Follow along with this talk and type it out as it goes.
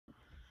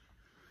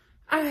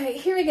All right,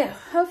 here we go.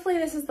 Hopefully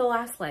this is the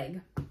last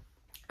leg.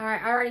 All right,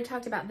 I already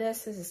talked about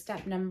this. This is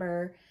step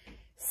number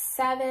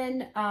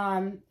 7.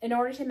 In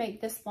order to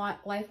make this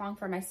lifelong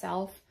for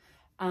myself,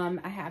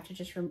 I have to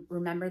just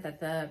remember that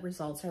the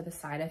results are the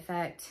side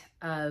effect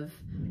of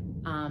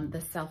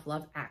the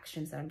self-love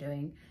actions that I'm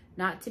doing.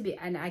 Not to be,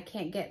 and I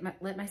can't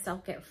let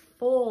myself get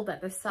fooled that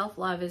the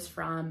self-love is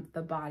from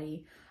the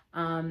body.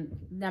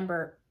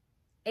 Number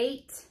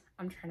 8,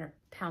 I'm trying to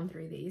pound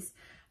through these.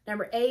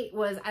 Number 8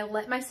 was I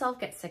let myself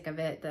get sick of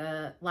it.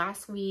 The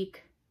last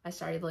week, I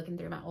started looking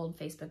through my old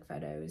Facebook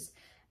photos,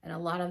 and a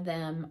lot of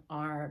them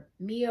are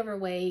me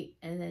overweight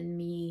and then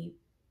me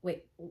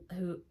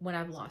when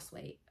I've lost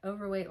weight,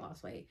 overweight,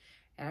 lost weight.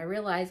 And I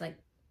realized, like,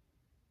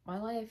 my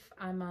life,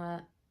 I'm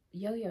a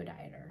yo-yo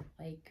dieter.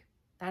 Like,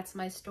 that's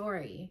my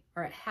story,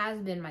 or it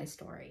has been my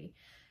story.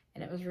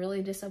 And it was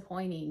really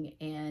disappointing.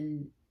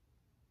 And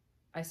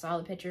I saw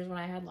the pictures when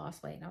I had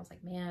lost weight, and I was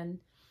like, man,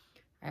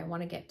 I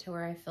want to get to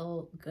where I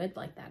feel good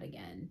like that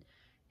again.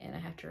 And I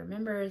have to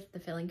remember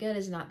the feeling good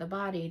is not the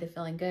body. The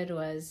feeling good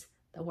was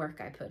the work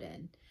I put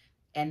in.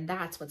 And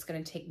that's what's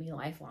going to take me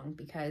lifelong,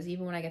 because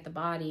even when I get the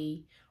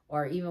body,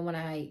 or even when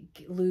I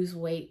lose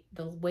weight,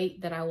 the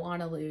weight that I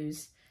want to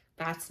lose,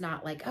 that's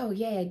not like, oh,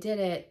 yay, I did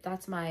it.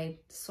 That's my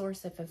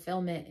source of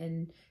fulfillment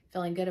and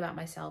feeling good about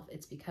myself.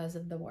 It's because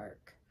of the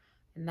work.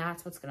 And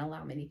that's what's going to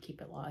allow me to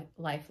keep it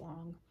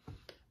lifelong.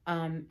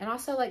 And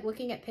also, like,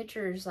 looking at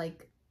pictures,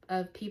 like,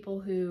 of people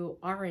who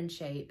are in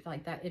shape,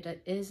 like that,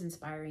 it is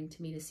inspiring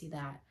to me to see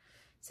that.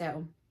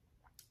 So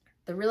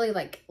the really,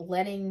 like,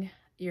 letting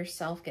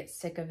yourself get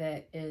sick of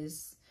it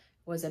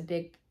was a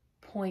big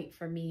point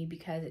for me,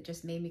 because it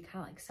just made me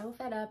kind of like so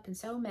fed up and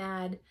so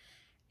mad,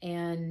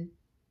 and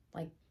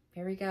like,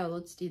 here we go,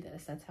 let's do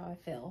this. That's how I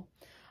feel.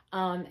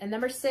 And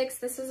number 6,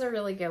 this is a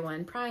really good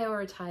one.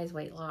 Prioritize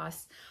weight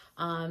loss.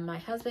 My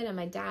husband and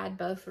my dad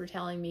both were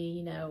telling me,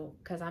 you know,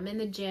 because I'm in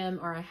the gym,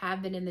 or I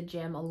have been in the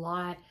gym a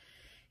lot,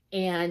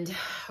 and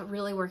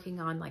really working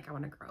on, like, I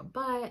want to grow a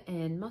butt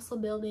and muscle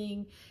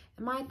building.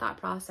 And my thought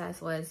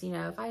process was, you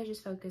know, if I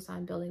just focus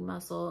on building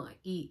muscle,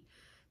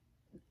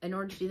 in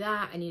order to do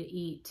that, I need to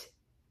eat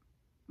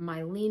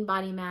my lean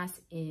body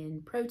mass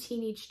in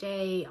protein each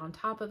day on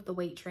top of the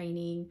weight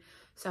training.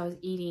 So I was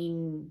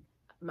eating,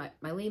 my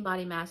lean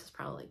body mass is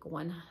probably like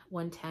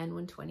 110,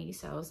 120.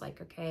 So I was like,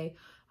 okay,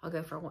 I'll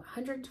go for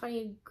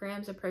 120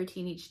 grams of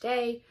protein each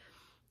day.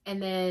 And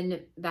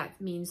then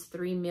that means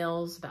 3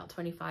 meals, about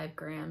 25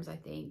 grams, I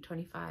think,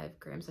 25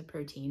 grams of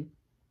protein.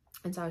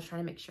 And so I was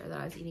trying to make sure that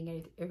I was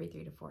eating every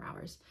 3 to 4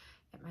 hours.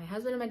 And my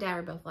husband and my dad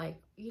were both like,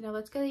 you know,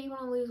 that's good that you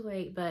want to lose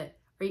weight, but,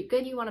 or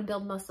good you want to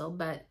build muscle,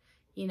 but,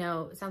 you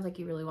know, it sounds like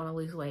you really want to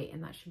lose weight,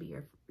 and that should be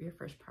your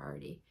first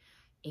priority.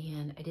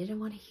 And I didn't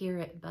want to hear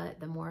it,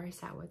 but the more I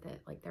sat with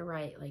it, like, they're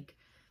right. Like,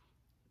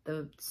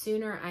 the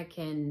sooner I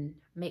can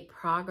make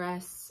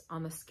progress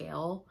on the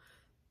scale,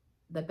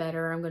 the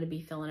better I'm going to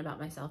be feeling about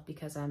myself,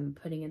 because I'm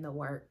putting in the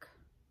work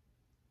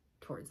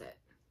towards it.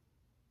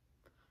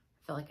 I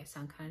feel like I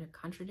sound kind of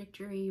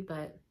contradictory,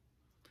 but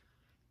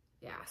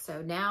yeah.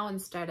 So now,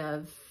 instead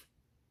of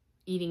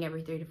eating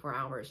every 3 to 4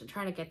 hours and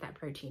trying to get that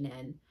protein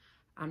in,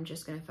 I'm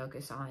just going to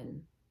focus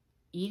on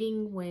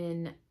eating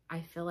when I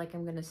feel like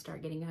I'm going to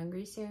start getting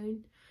hungry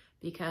soon.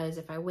 Because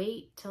if I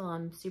wait till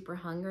I'm super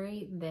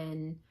hungry,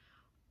 then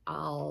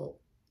I'll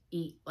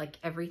eat like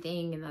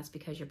everything. And that's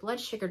because your blood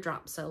sugar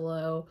drops so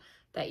low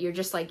that you're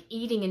just like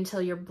eating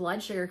until your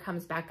blood sugar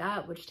comes back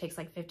up, which takes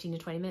like 15 to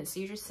 20 minutes. So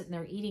you're just sitting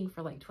there eating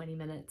for like 20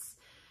 minutes.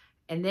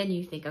 And then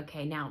you think,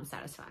 okay, now I'm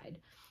satisfied.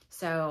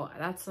 So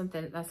that's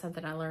something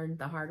I learned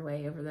the hard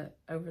way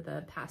over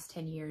the past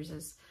 10 years,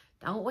 is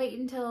don't wait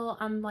until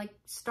I'm like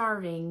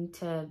starving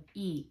to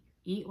eat.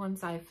 Eat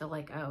once I feel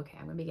like, oh, okay,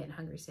 I'm gonna be getting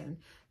hungry soon.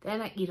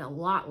 Then I eat a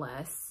lot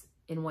less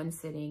in one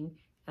sitting,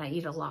 and I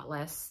eat a lot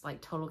less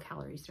like total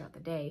calories throughout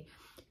the day.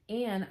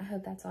 And I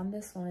hope that's on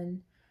this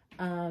one.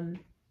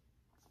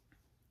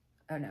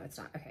 Oh no, it's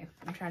not. Okay,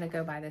 I'm trying to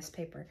go by this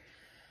paper.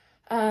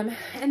 And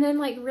then,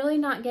 like, really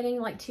not getting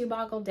like too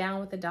boggled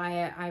down with the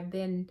diet. I've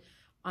been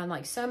on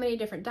like so many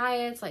different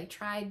diets, like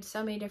tried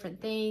so many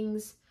different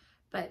things,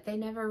 but I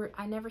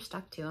never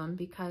stuck to them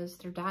because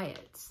they're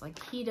diets, like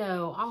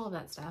keto, all of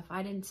that stuff.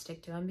 I didn't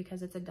stick to them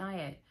because it's a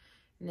diet.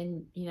 And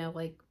then, you know,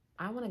 like,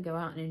 I want to go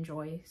out and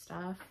enjoy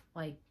stuff.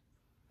 Like,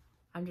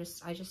 I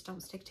just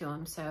don't stick to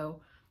them. So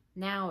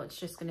now it's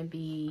just going to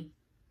be,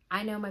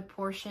 I know my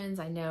portions.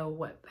 I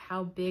know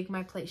how big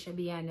my plate should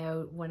be. I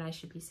know when I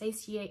should be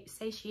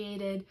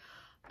satiated.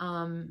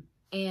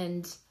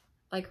 And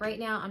like right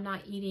now, I'm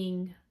not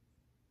eating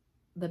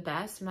the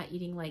best. I'm not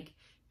eating like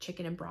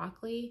chicken and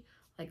broccoli.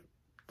 Like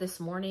this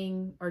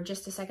morning, or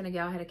just a second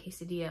ago, I had a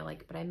quesadilla,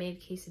 but I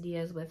made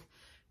quesadillas with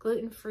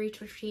gluten-free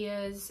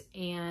tortillas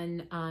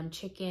and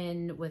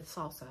chicken with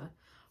salsa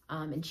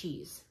and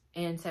cheese.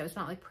 And so it's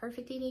not like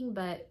perfect eating,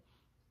 but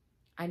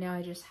I know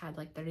I just had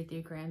like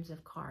 33 grams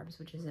of carbs,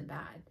 which isn't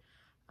bad.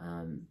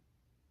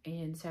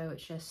 And so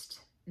it's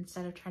just,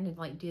 instead of trying to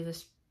like do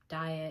this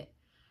diet,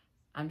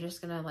 I'm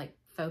just gonna like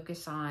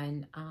focus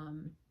on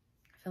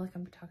feel like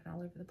I'm talking all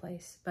over the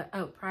place, but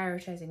oh,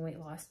 prioritizing weight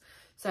loss.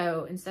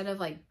 So instead of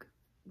like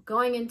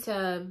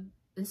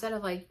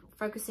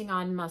focusing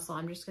on muscle,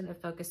 I'm just going to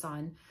focus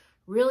on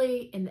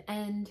really, in the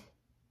end,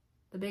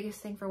 the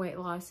biggest thing for weight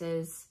loss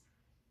is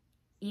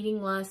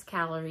eating less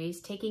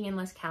calories, taking in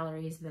less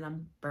calories than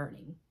I'm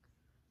burning.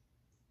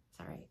 Is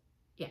that right?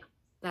 Yeah,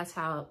 that's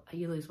how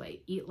you lose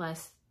weight. Eat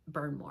less,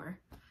 burn more.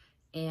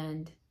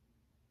 And,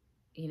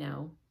 you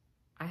know,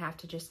 I have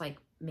to just like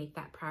make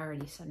that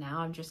priority. So now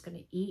I'm just going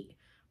to eat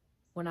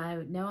when I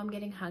know I'm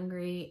getting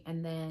hungry,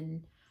 and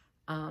then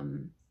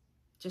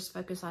just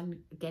focus on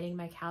getting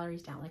my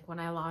calories down. Like when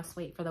I lost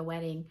weight for the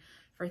wedding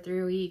for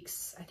 3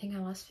 weeks, I think I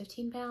lost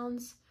 15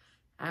 pounds.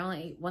 I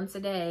only ate once a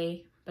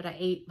day, but I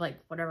ate like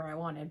whatever I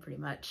wanted pretty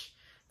much.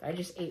 But I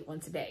just ate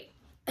once a day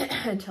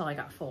until I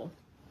got full.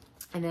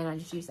 And then I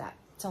just used that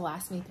to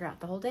last me throughout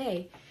the whole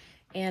day.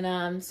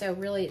 And so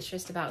really it's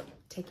just about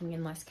taking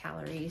in less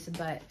calories.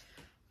 But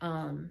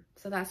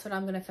so that's what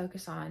I'm going to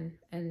focus on.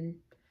 And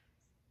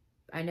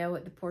I know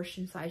what the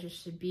portion sizes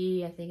should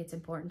be. I think it's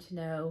important to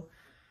know,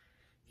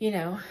 you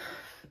know,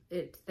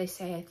 they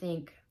say, I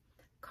think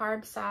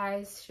carb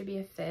size should be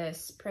a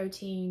fist,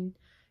 protein,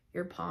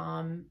 your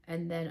palm,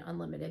 and then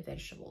unlimited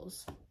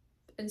vegetables.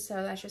 And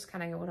so that's just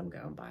kind of what I'm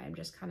going by. I'm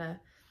just kind of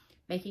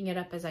making it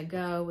up as I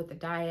go with the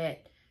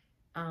diet.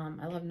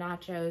 I love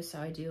nachos, so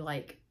I do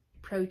like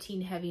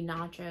protein heavy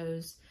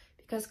nachos,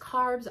 because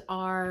carbs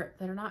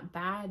they're not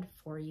bad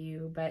for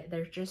you, but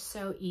they're just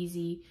so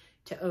easy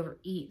to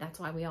overeat. That's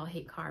why we all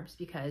hate carbs,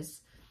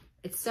 because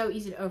it's so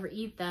easy to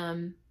overeat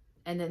them,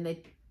 and then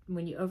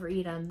when you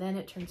overeat them, then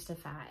it turns to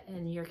fat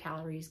and your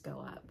calories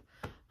go up.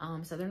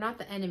 So they're not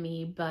the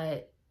enemy,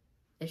 but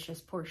it's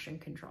just portion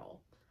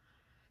control.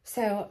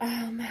 So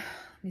let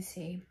me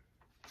see.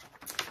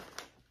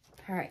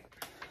 All right,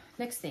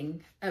 next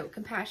thing. Oh,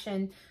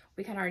 compassion.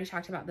 We kind of already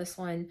talked about this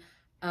one.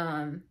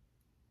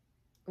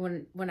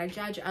 When I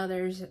judge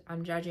others,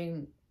 I'm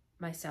judging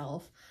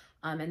myself.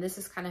 And this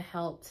has kind of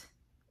helped,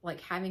 like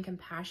having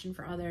compassion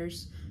for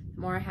others.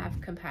 The more I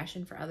have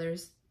compassion for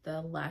others, the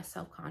less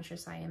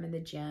self-conscious I am in the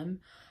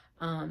gym.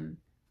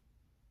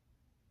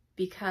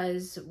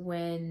 Because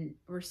when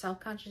we're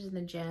self-conscious in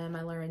the gym,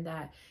 I learned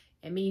that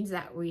it means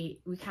that we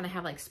kind of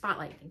have like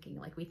spotlight thinking.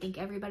 Like we think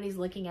everybody's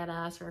looking at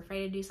us. We're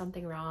afraid to do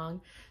something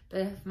wrong.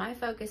 But if my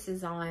focus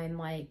is on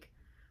like,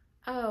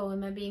 oh,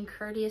 am I being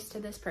courteous to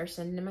this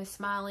person? Am I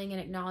smiling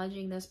and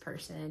acknowledging this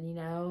person? You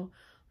know,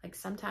 like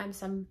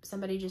sometimes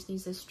somebody just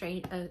needs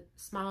a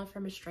smile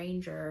from a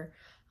stranger.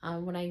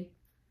 When I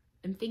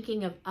am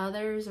thinking of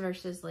others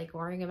versus like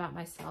worrying about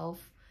myself,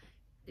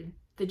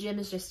 the gym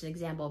is just an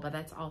example, but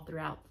that's all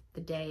throughout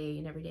the day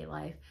and everyday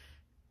life.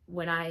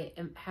 When I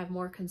have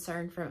more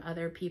concern from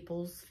other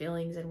people's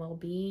feelings and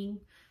well-being,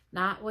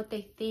 not what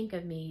they think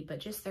of me, but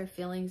just their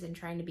feelings and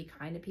trying to be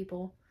kind to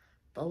people,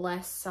 the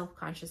less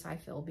self-conscious I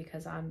feel,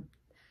 because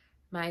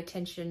my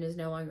attention is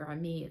no longer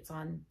on me, it's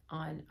on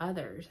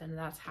others. And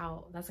that's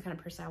the kind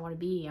of person I want to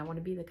be. I want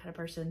to be the kind of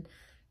person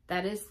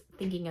that is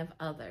thinking of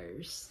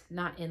others,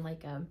 not in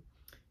like a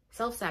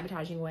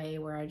self-sabotaging way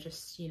where I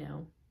just, you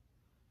know,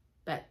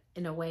 but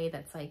in a way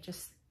that's like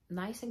just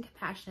nice and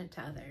compassionate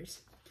to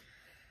others.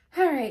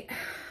 All right.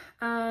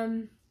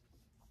 Oh,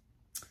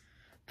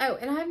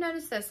 and I've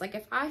noticed this, like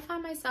if I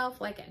find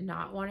myself like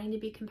not wanting to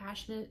be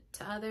compassionate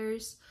to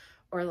others,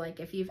 or like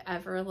if you've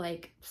ever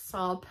like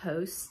saw a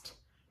post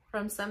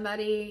from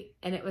somebody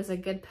and it was a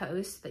good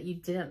post, but you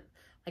didn't,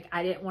 like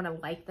I didn't want to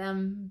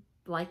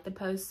like the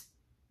post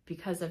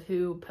because of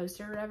who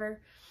posted or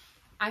whatever,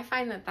 I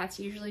find that that's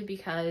usually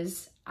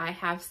because I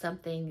have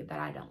something that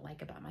I don't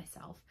like about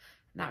myself.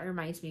 And that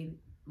reminds me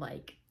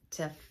like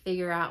to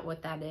figure out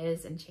what that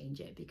is and change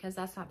it, because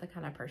that's not the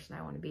kind of person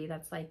I want to be.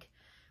 That's like,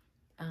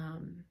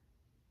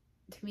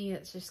 to me,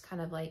 it's just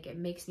kind of like, it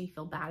makes me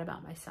feel bad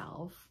about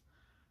myself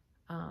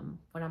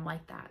when I'm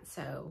like that.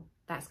 So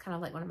that's kind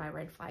of like one of my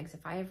red flags.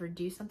 If I ever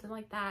do something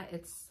like that,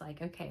 it's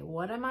like, okay,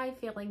 what am I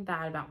feeling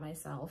bad about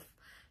myself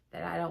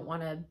that I don't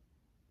want to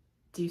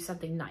do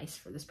something nice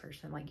for this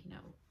person? Like, you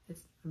know,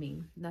 it's, I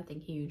mean, nothing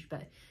huge,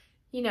 but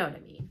you know what I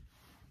mean.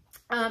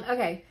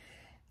 Okay.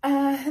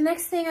 The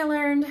next thing I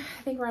learned,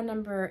 I think we're on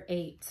number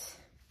 8,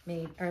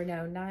 maybe, or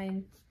no,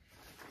 9.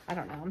 I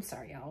don't know. I'm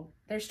sorry, y'all.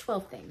 There's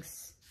 12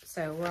 things.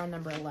 So we're on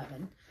number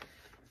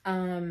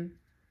 11.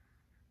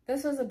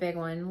 This was a big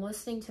one,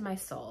 listening to my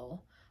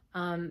soul.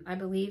 I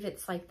believe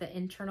it's like the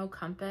internal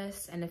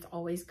compass, and it's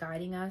always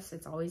guiding us.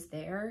 It's always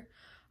there.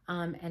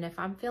 And if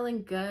I'm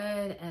feeling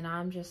good and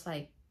I'm just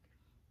like,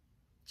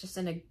 just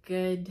in a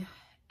good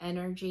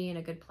energy, in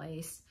a good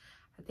place,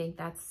 I think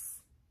that's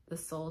the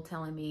soul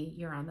telling me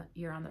you're on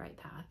the right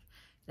path.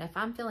 And if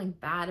I'm feeling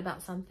bad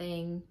about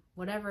something,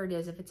 whatever it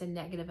is, if it's a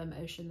negative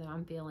emotion that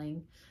I'm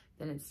feeling,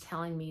 then it's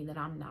telling me that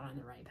I'm not on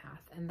the right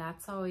path. And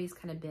that's always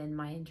kind of been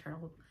my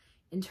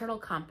internal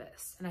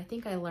compass. And I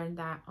think I learned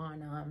that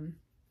on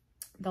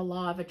the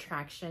Law of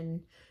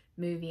Attraction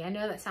movie. I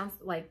know that sounds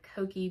like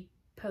hokey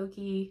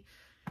pokey,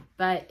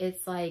 but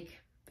it's like,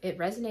 it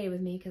resonated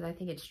with me because I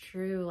think it's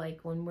true.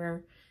 Like when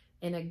we're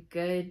in a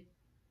good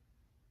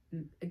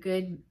a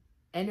good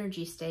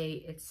energy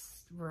state,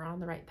 we're on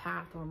the right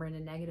path. When we're in a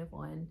negative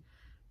one,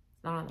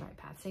 not on the right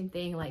path. Same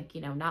thing, like,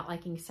 you know, not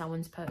liking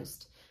someone's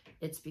post.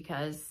 It's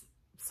because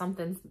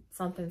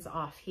something's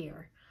off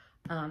here.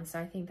 So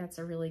I think that's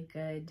a really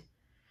good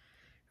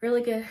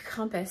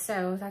compass.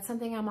 So that's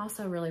something I'm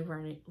also really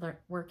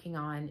working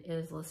on,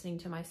 is listening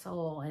to my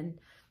soul. And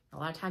a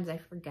lot of times I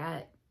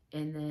forget,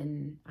 and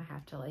then I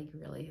have to like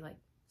really like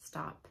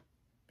stop,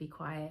 be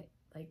quiet,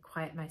 like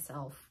quiet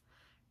myself,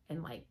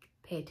 and like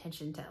pay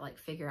attention to like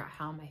figure out,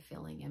 how am I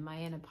feeling? Am I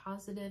in a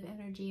positive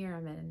energy or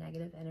am I in a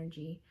negative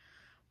energy?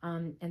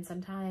 And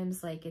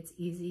sometimes like it's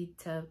easy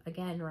to,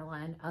 again,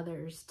 rely on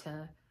others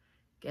to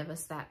give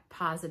us that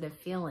positive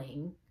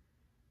feeling.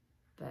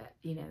 But,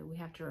 you know,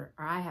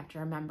 I have to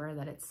remember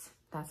that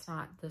that's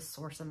not the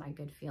source of my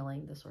good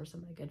feeling. The source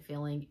of my good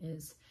feeling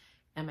is,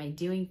 am I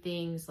doing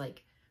things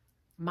like,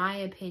 my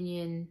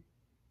opinion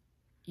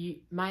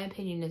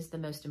is the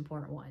most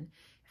important one.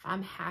 If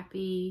I'm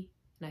happy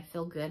and I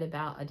feel good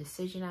about a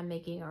decision I'm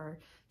making or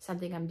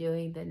something I'm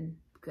doing, then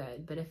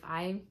good. But if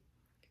I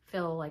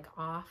feel like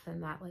off,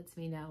 and that lets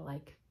me know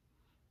like,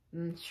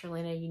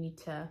 Sherlina, you need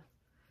to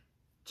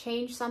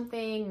change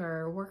something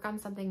or work on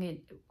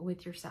something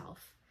with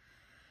yourself.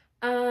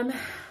 But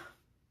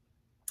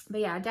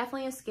yeah,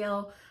 definitely a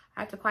skill. I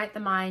have to quiet the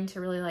mind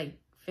to really like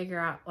figure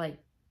out, like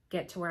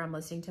get to where I'm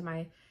listening to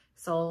my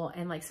soul.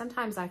 And like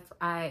sometimes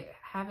I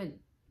haven't,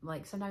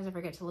 like sometimes I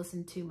forget to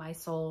listen to my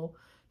soul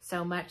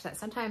so much that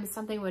sometimes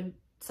something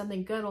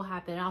good will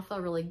happen and I'll feel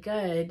really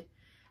good.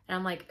 And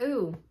I'm like,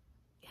 ooh,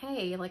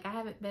 hey, like I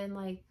haven't been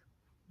like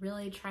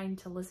really trying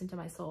to listen to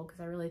my soul, because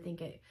I really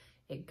think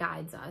it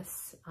guides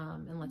us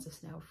and lets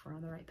us know if we're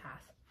on the right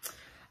path.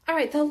 All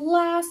right, the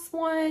last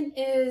one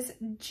is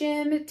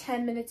gym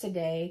 10 minutes a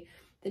day.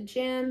 The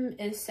gym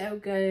is so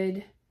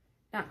good,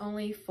 not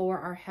only for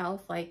our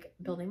health, like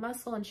building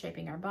muscle and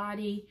shaping our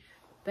body,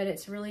 but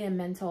it's really a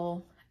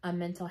mental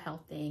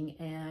health thing.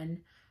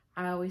 And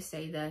I always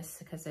say this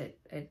because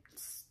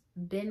it's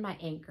been my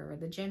anchor.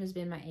 The gym has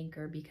been my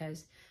anchor,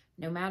 because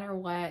no matter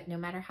what, no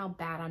matter how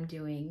bad I'm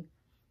doing,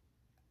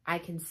 I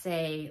can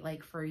say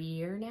like for a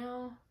year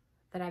now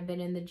that I've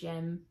been in the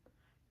gym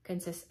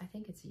I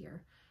think it's a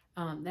year,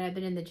 that I've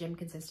been in the gym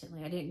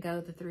consistently. I didn't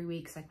go the 3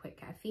 weeks I quit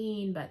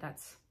caffeine, but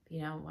that's, you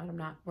know, I'm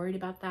not worried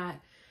about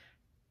that.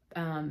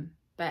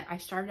 But I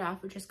started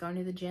off with just going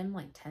to the gym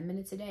like 10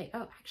 minutes a day.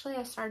 Oh, actually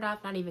I started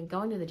off not even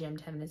going to the gym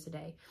 10 minutes a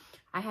day.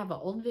 I have an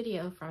old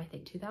video from I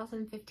think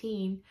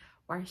 2015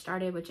 where I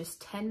started with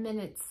just 10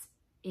 minutes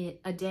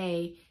a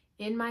day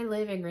in my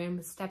living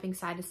room, stepping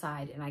side to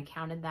side, and I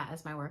counted that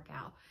as my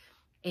workout.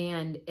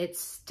 And it's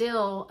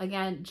still,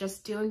 again,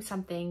 just doing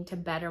something to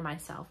better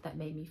myself that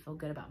made me feel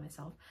good about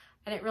myself.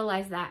 I didn't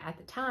realize that at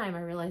the time. I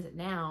realize it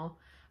now.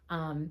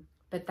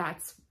 But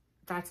that's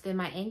been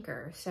my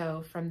anchor.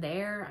 So from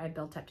there, I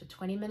built up to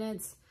 20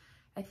 minutes,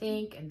 I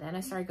think. And then I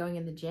started going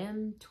in the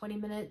gym 20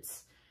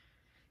 minutes.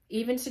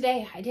 Even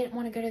today, I didn't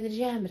want to go to the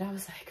gym, but I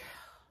was like,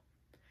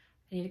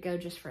 I need to go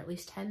just for at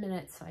least 10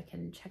 minutes so I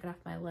can check it off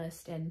my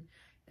list. And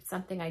it's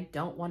something I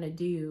don't want to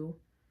do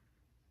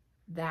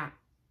that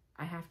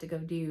I have to go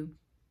do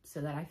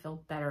so that I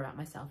feel better about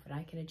myself and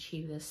I can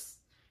achieve this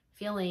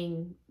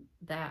feeling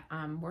that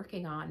I'm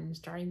working on and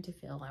starting to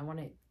feel. I want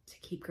it to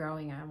keep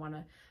growing. I don't want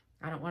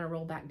to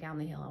roll back down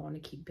the hill. I want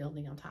to keep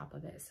building on top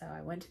of it. So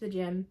I went to the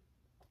gym,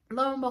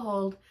 lo and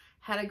behold,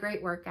 had a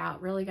great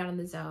workout, really got in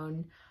the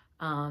zone.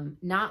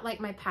 Not like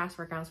my past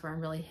workouts where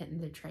I'm really hitting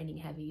the training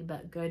heavy,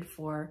 but good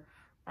for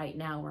right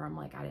now where I'm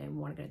like, I didn't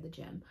want to go to the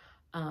gym.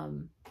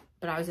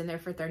 But I was in there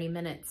for 30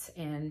 minutes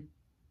and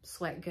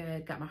sweat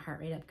good, got my heart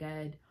rate up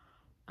good.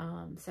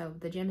 So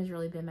the gym has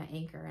really been my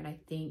anchor. And I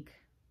think,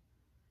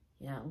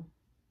 you know,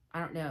 I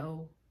don't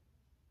know,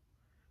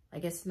 I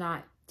guess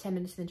not 10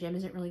 minutes in the gym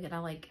isn't really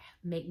gonna like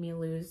make me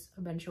lose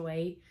a bunch of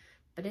weight,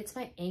 but it's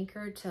my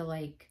anchor to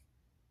like,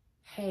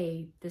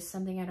 hey, this is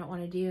something I don't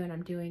want to do and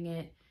I'm doing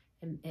it.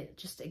 And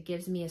it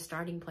gives me a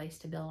starting place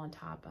to build on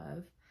top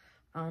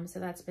of. So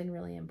that's been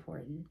really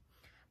important.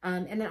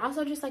 And then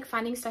also just like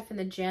finding stuff in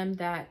the gym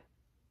that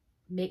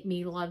make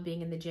me love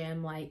being in the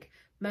gym, like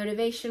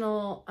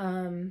motivational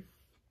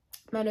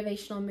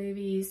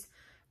movies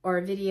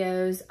or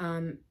videos.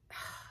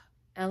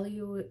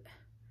 Eliud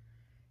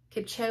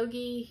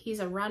Kipchoge, he's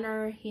a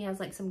runner. He has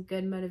like some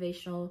good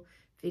motivational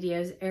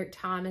videos. Eric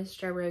Thomas,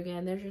 Joe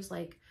Rogan, there's just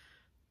like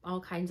all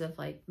kinds of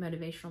like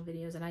motivational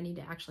videos, and I need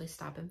to actually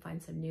stop and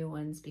find some new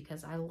ones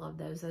because I love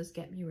those. Those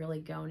get me really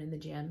going in the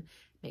gym,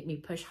 make me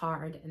push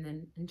hard, and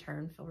then in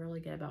turn feel really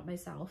good about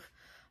myself.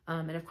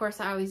 And of course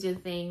I always do the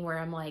thing where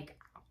I'm like,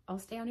 I'll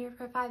stay on here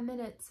for 5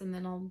 minutes and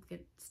then I'll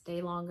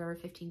stay longer,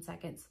 15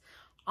 seconds.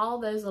 All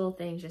those little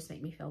things just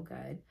make me feel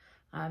good.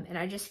 And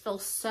I just feel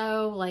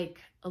so like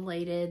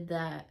elated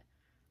that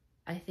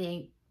I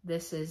think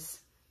this is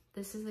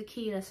the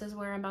key. This is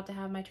where I'm about to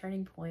have my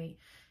turning point.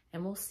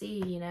 And we'll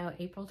see, you know,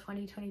 April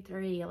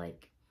 2023,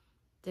 like,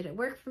 did it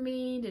work for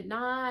me? Did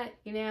not?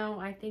 You know,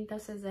 I think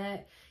this is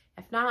it.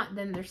 If not,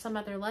 then there's some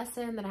other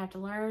lesson that I have to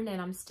learn,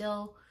 and I'm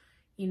still,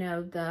 you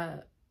know,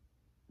 the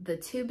the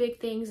two big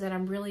things that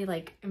I'm really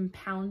like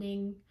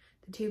impounding,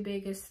 the two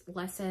biggest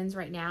lessons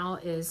right now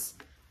is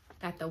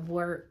that the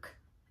work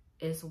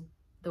is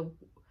the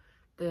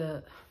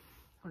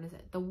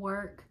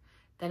work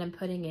that I'm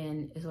putting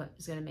in is what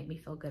is going to make me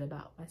feel good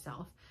about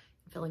myself.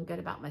 Feeling good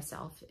about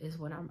myself is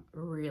what I'm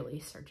really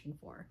searching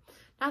for.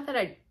 Not that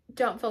I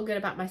don't feel good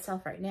about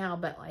myself right now,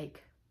 but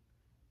like,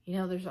 you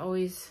know, there's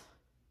always,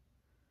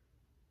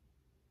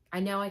 I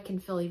know I can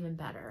feel even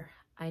better.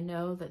 I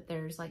know that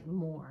there's like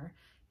more,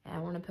 and I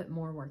want to put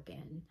more work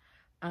in.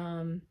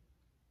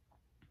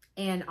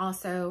 And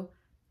also,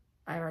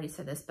 I already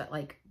said this, but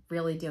like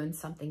really doing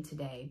something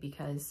today,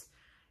 because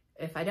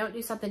if I don't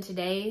do something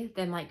today,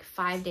 then like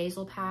 5 days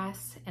will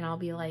pass and I'll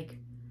be like,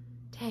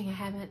 dang, I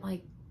haven't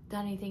like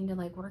done anything to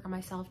like work on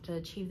myself to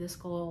achieve this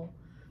goal.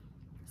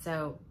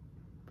 So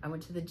I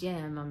went to the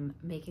gym, I'm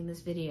making this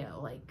video,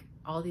 like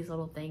all these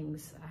little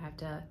things I have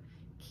to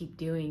keep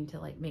doing to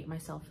like make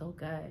myself feel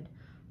good.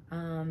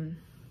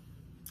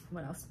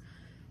 What else?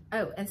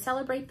 Oh, and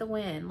celebrate the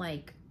win.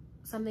 Like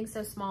something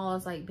so small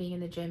as like being in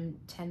the gym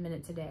 10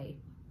 minutes a day,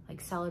 like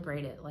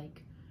celebrate it.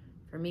 Like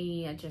for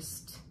me,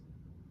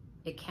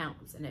 it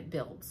counts and it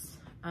builds.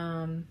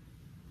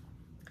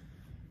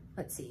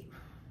 Let's see.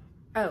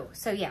 Oh,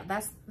 so yeah,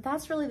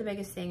 that's really the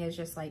biggest thing, is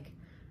just like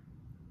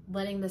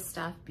letting this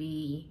stuff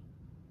be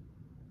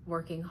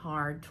working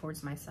hard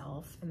towards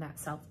myself, and that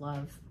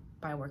self-love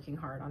by working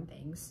hard on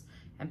things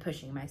and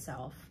pushing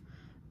myself.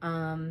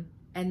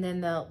 And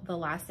then the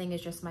last thing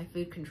is just my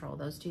food control.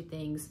 Those two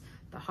things,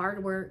 the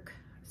hard work,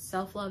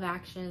 self-love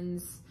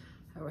actions,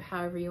 or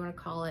however you want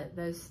to call it,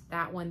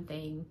 that one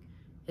thing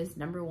is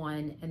number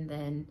one. And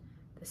then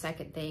the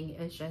second thing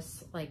is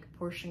just like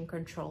portion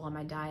control on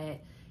my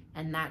diet.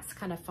 And that's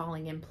kind of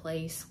falling in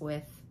place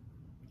with,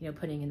 you know,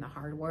 putting in the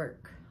hard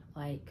work.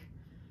 Like,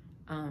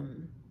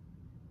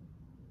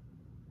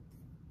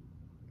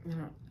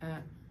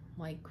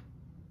 like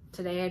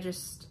today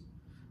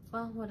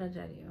well, what did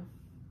I do?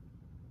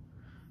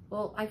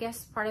 Well, I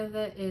guess part of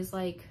it is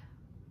like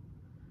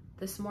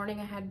this morning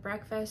I had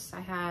breakfast.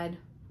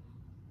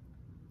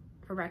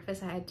 For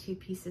breakfast, I had 2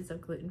 pieces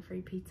of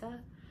gluten-free pizza.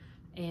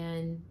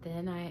 And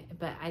then I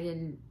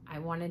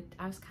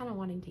was kind of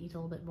wanting to eat a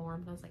little bit more,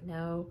 but I was like,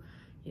 no,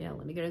 you know,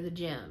 let me go to the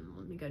gym.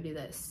 Let me go do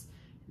this.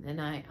 And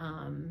then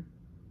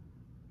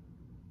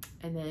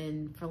and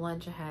then for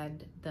lunch I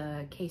had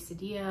the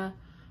quesadilla.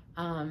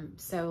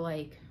 So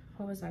like,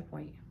 what was my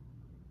point?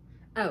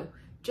 Oh,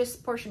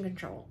 just portion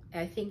control.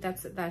 I think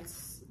that's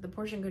the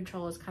portion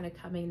control is kind of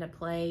coming into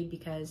play,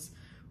 because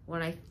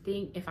when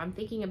if I'm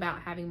thinking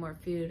about having more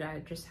food, I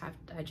just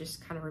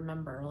kind of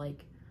remember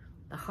like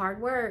the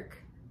hard work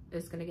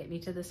is going to get me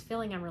to this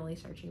feeling I'm really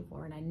searching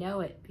for. And I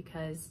know it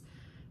because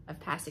of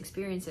past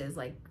experiences.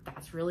 Like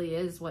that's really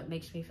is what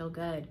makes me feel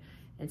good.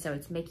 And so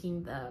it's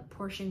making the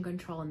portion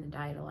control in the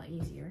diet a lot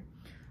easier.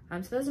 So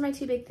those are my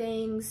 2 big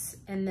things.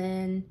 And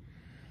then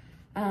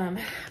I've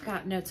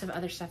got notes of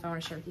other stuff I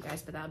want to share with you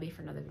guys, but that'll be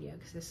for another video,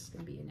 because this is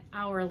going to be an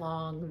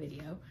hour-long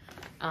video.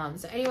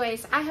 So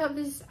anyways, I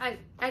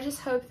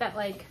just hope that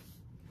like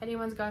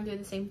anyone's going through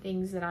the same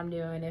things that I'm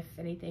doing, if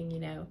anything, you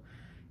know,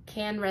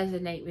 can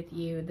resonate with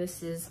you.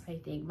 This is, I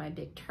think, my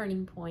big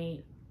turning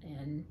point,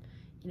 and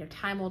you know,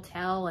 time will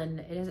tell, and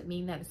it doesn't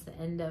mean that it's the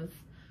end of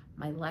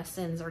my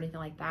lessons or anything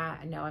like that.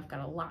 I know I've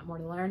got a lot more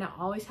to learn. I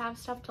always have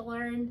stuff to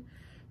learn,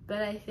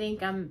 but I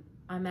think I'm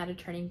at a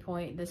turning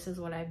point.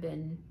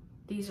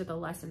 These are the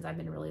lessons I've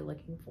been really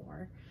looking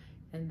for,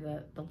 and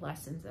the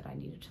lessons that I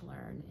needed to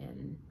learn.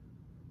 And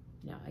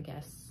you know, I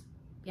guess,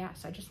 yeah,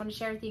 so I just want to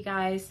share with you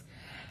guys.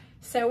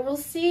 So we'll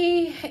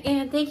see,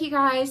 and thank you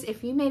guys.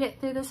 If you made it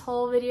through this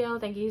whole video,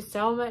 thank you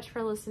so much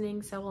for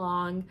listening so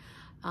long.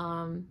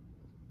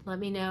 Let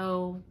me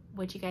know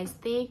what you guys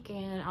think,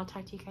 and I'll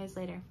talk to you guys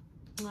later.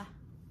 Mwah.